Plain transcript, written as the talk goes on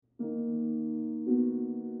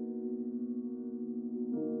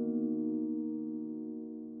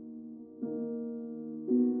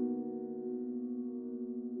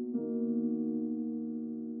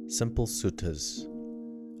Simple Suttas,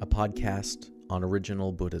 a podcast on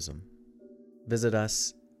original Buddhism. Visit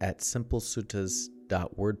us at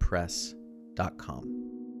simplesuttas.wordpress.com.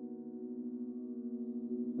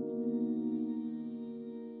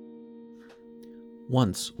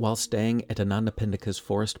 Once, while staying at Anathapindika's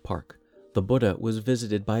forest park, the Buddha was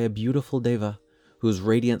visited by a beautiful deva whose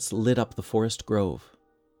radiance lit up the forest grove.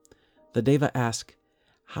 The deva asked,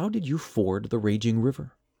 "How did you ford the raging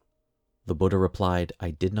river?" The Buddha replied,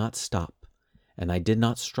 "I did not stop, and I did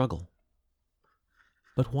not struggle."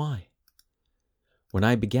 "But why?" "When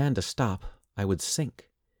I began to stop, I would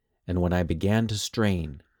sink, and when I began to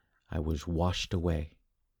strain, I was washed away."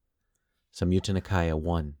 Samyutta Nikaya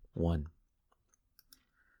 1:1.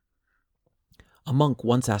 A monk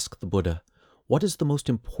once asked the Buddha, "What is the most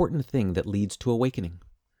important thing that leads to awakening?"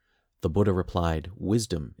 The Buddha replied,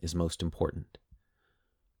 "Wisdom is most important."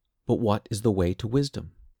 "But what is the way to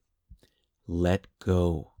wisdom?" Let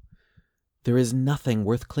go. There is nothing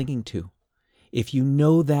worth clinging to. If you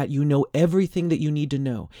know that, you know everything that you need to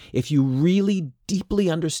know. If you really deeply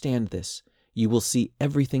understand this, you will see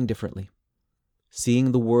everything differently.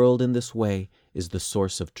 Seeing the world in this way is the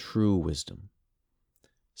source of true wisdom.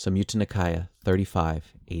 Samyutta Nikaya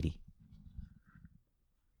 35:80.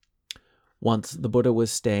 Once the Buddha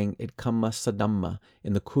was staying at Kammasadhamma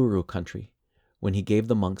in the Kuru country when he gave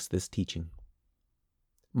the monks this teaching.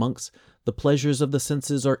 "Monks, the pleasures of the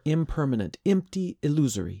senses are impermanent, empty,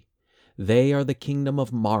 illusory. They are the kingdom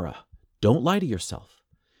of Mara. Don't lie to yourself.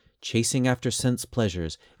 Chasing after sense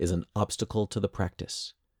pleasures is an obstacle to the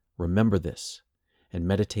practice. Remember this, and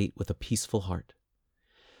meditate with a peaceful heart.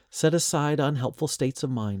 Set aside unhelpful states of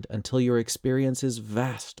mind until your experience is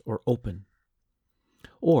vast or open.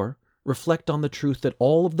 Or reflect on the truth that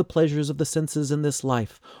all of the pleasures of the senses in this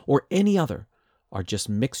life, or any other, are just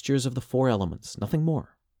mixtures of the four elements, nothing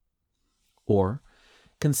more. Or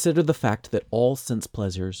consider the fact that all sense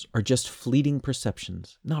pleasures are just fleeting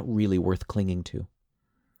perceptions, not really worth clinging to.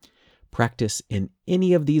 Practice in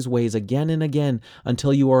any of these ways again and again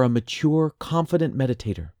until you are a mature, confident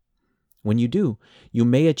meditator. When you do, you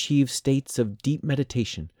may achieve states of deep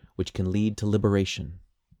meditation which can lead to liberation.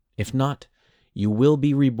 If not, you will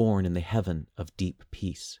be reborn in the heaven of deep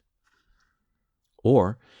peace.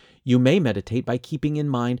 Or you may meditate by keeping in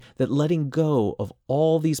mind that letting go of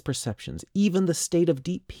all these perceptions, even the state of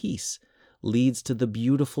deep peace, leads to the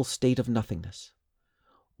beautiful state of nothingness.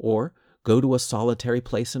 Or go to a solitary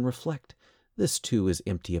place and reflect. This too is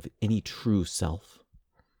empty of any true self.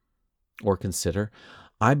 Or consider,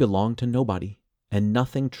 I belong to nobody, and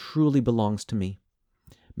nothing truly belongs to me.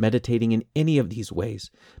 Meditating in any of these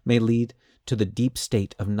ways may lead to the deep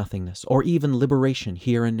state of nothingness, or even liberation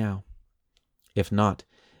here and now. If not,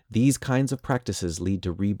 these kinds of practices lead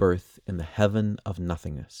to rebirth in the heaven of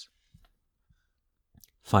nothingness.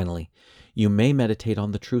 Finally, you may meditate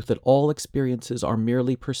on the truth that all experiences are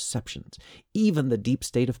merely perceptions, even the deep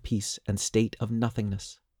state of peace and state of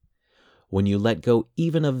nothingness. When you let go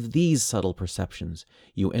even of these subtle perceptions,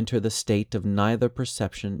 you enter the state of neither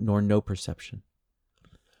perception nor no perception.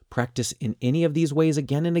 Practice in any of these ways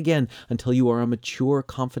again and again until you are a mature,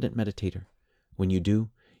 confident meditator. When you do,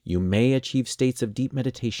 you may achieve states of deep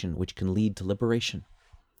meditation which can lead to liberation.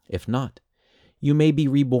 If not, you may be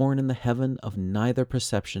reborn in the heaven of neither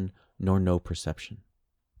perception nor no perception.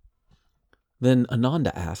 Then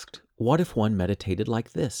Ananda asked, what if one meditated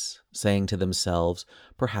like this, saying to themselves,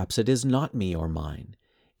 perhaps it is not me or mine.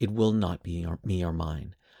 It will not be me or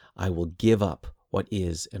mine. I will give up what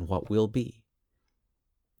is and what will be.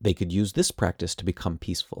 They could use this practice to become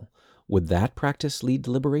peaceful. Would that practice lead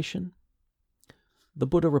to liberation? The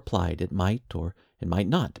Buddha replied, it might or it might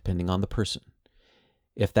not, depending on the person.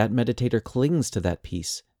 If that meditator clings to that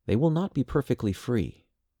peace, they will not be perfectly free.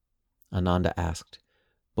 Ananda asked,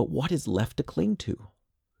 but what is left to cling to?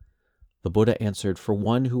 The Buddha answered, for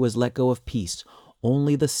one who has let go of peace,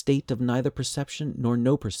 only the state of neither perception nor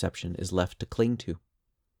no perception is left to cling to.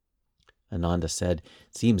 Ananda said,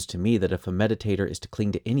 it seems to me that if a meditator is to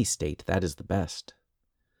cling to any state, that is the best.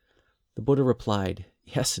 The Buddha replied,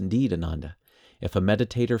 yes, indeed, Ananda. If a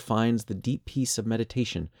meditator finds the deep peace of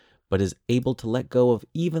meditation, but is able to let go of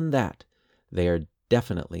even that, they are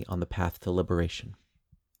definitely on the path to liberation.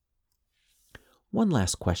 One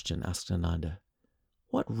last question, asked Ananda.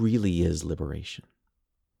 What really is liberation?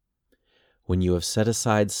 When you have set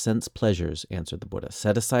aside sense pleasures, answered the Buddha,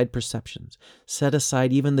 set aside perceptions, set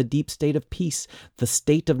aside even the deep state of peace, the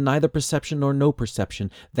state of neither perception nor no perception,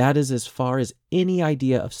 that is as far as any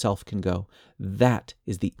idea of self can go. That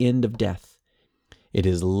is the end of death. It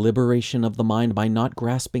is liberation of the mind by not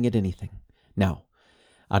grasping at anything. Now,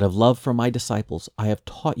 out of love for my disciples, I have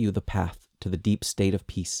taught you the path to the deep state of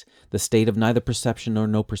peace, the state of neither perception nor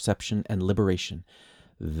no perception and liberation.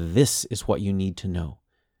 This is what you need to know.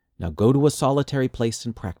 Now go to a solitary place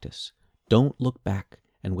and practice. Don't look back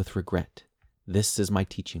and with regret. This is my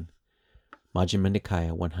teaching. Majjhima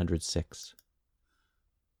Nikaya 106.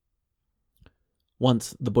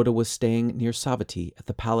 Once the Buddha was staying near Savatthi at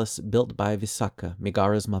the palace built by Visakha,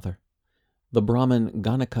 Megara's mother. The Brahmin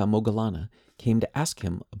Ganaka Moggallana came to ask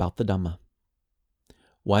him about the Dhamma.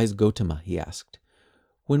 Wise Gotama, he asked,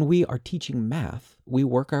 when we are teaching math, we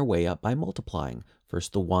work our way up by multiplying,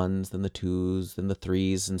 first the ones, then the twos, then the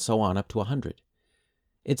threes, and so on up to 100.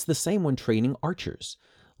 It's the same when training archers.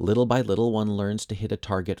 Little by little one learns to hit a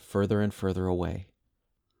target further and further away.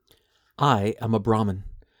 I am a Brahmin.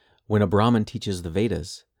 When a Brahmin teaches the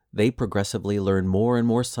Vedas, they progressively learn more and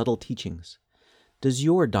more subtle teachings. Does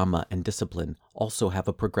your Dhamma and discipline also have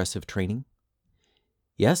a progressive training?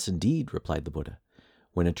 Yes, indeed, replied the Buddha.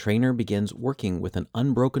 When a trainer begins working with an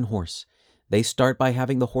unbroken horse, they start by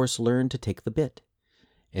having the horse learn to take the bit.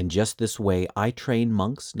 In just this way, I train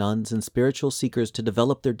monks, nuns, and spiritual seekers to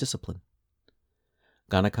develop their discipline.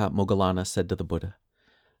 Ganaka Moggallana said to the Buddha,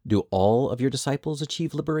 do all of your disciples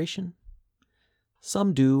achieve liberation?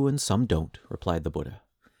 Some do and some don't, replied the Buddha.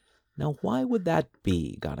 Now why would that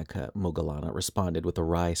be? Ganaka Moggallana responded with a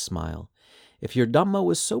wry smile. If your Dhamma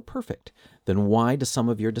was so perfect, then why do some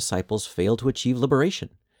of your disciples fail to achieve liberation?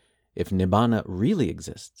 If Nibbana really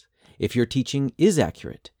exists, if your teaching is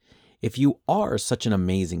accurate, if you are such an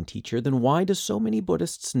amazing teacher, then why do so many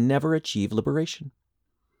Buddhists never achieve liberation?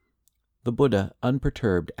 The Buddha,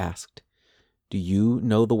 unperturbed, asked, do you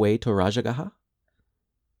know the way to Rajagaha?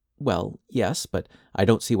 Well, yes, but I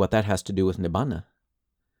don't see what that has to do with Nibbana.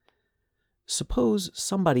 Suppose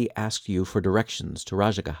somebody asked you for directions to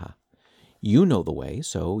Rajagaha. You know the way,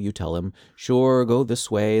 so you tell him, sure, go this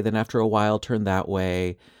way, then after a while turn that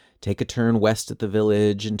way, take a turn west at the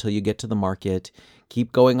village until you get to the market,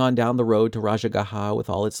 keep going on down the road to Rajagaha with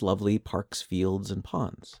all its lovely parks, fields, and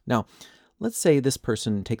ponds. Now, let's say this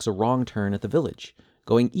person takes a wrong turn at the village,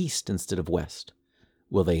 going east instead of west.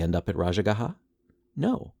 Will they end up at Rajagaha?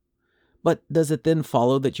 No. But does it then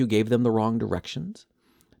follow that you gave them the wrong directions?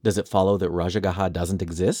 Does it follow that Rajagaha doesn't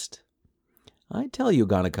exist? I tell you,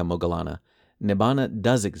 Ganaka Moggallana, Nibbana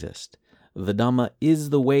does exist. The Dhamma is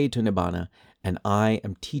the way to Nibbana, and I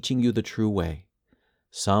am teaching you the true way.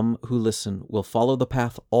 Some who listen will follow the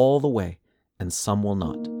path all the way, and some will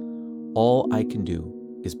not. All I can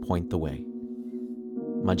do is point the way.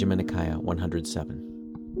 Majjhima Nikaya 107.